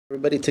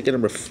Everybody, ticket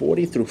number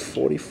 40 through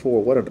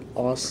 44. What an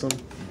awesome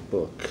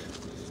book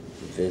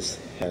this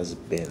has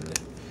been.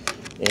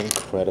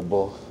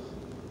 Incredible.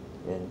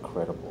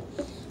 Incredible.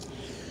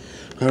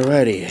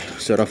 Alrighty.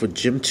 Start off with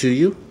Jim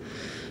Tuyu,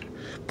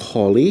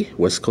 Paulie,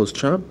 West Coast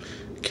Chomp,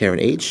 Karen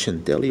H.,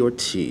 and Deli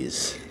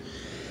Ortiz.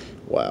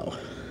 Wow.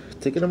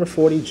 Ticket number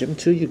 40, Jim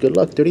Tuyu. Good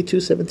luck.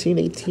 32, 17,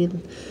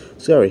 18.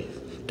 Sorry.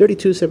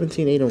 32,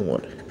 17, 8, and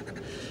 1.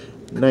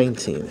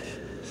 19.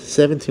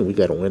 17. We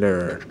got a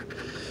winner.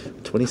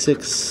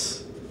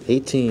 26,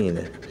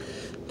 18,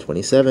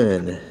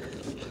 27,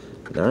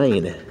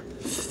 9,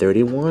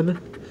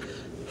 31,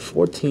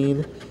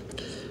 14,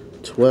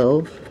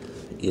 12,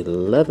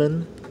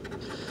 11,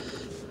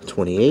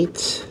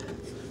 28,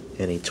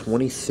 and a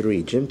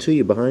 23. Jim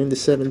Tuyu behind the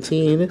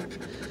 17.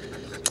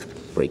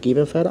 Break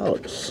even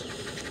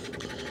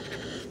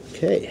 $5.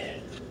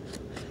 Okay.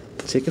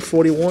 Ticket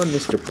 41,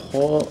 Mr.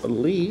 Paul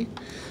Lee.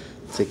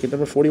 Ticket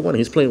number 41.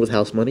 He's playing with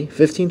house money.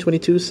 15,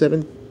 22,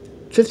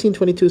 15,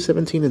 22,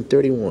 17, and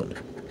 31.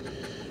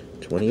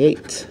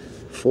 28,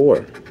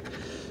 4,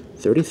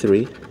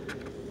 33,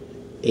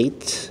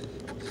 8,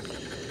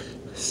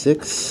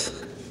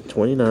 6,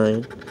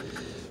 29,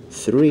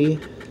 3,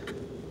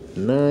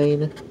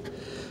 9,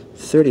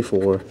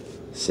 34,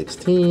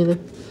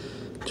 16,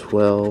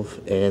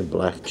 12, and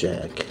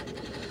blackjack.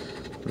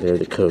 They're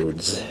the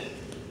codes.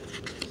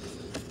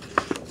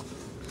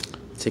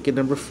 Ticket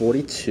number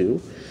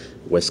 42,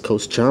 West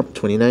Coast Chomp,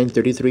 29,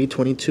 33,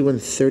 22,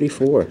 and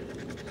 34.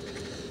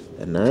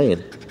 A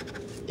 9,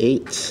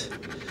 8,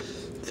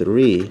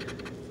 3,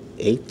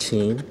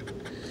 18,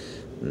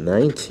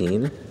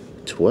 19,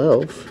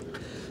 12,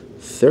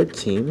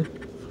 13,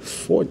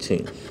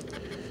 14,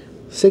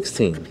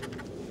 16,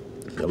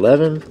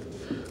 11,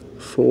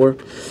 4,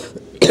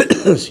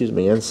 excuse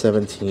me, and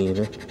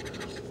 17.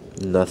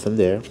 Nothing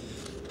there.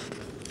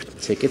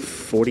 Ticket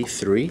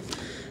 43,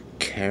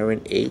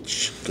 Karen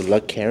H. Good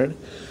luck, Karen.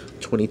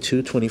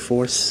 22,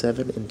 24,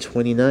 7, and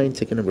 29.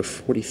 Ticket number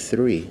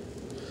 43.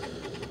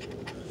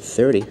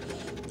 30,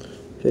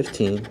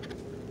 15,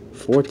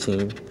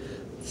 14,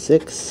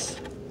 6,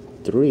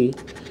 3,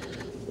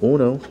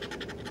 1,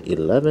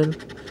 11,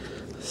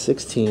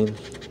 16,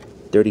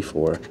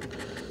 34,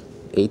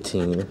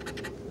 18,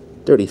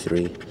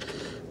 33,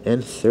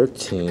 and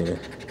 13.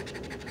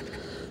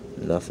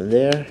 Nothing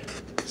there.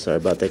 Sorry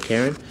about that,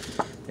 Karen.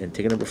 And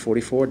ticket number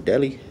 44,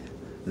 Deli.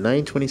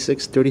 9,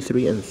 26,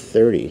 33, and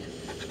 30.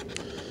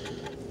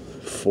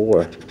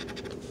 4,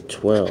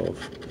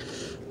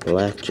 12,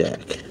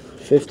 blackjack.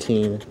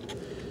 15,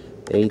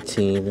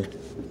 18,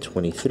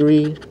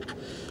 23,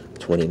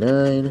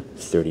 29,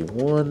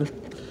 31,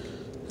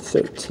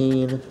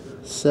 13,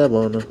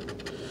 7,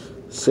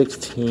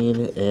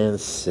 16, and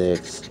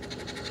 6.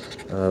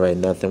 Alright,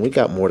 nothing. We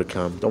got more to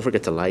come. Don't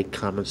forget to like,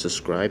 comment,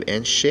 subscribe,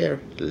 and share.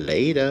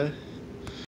 Later.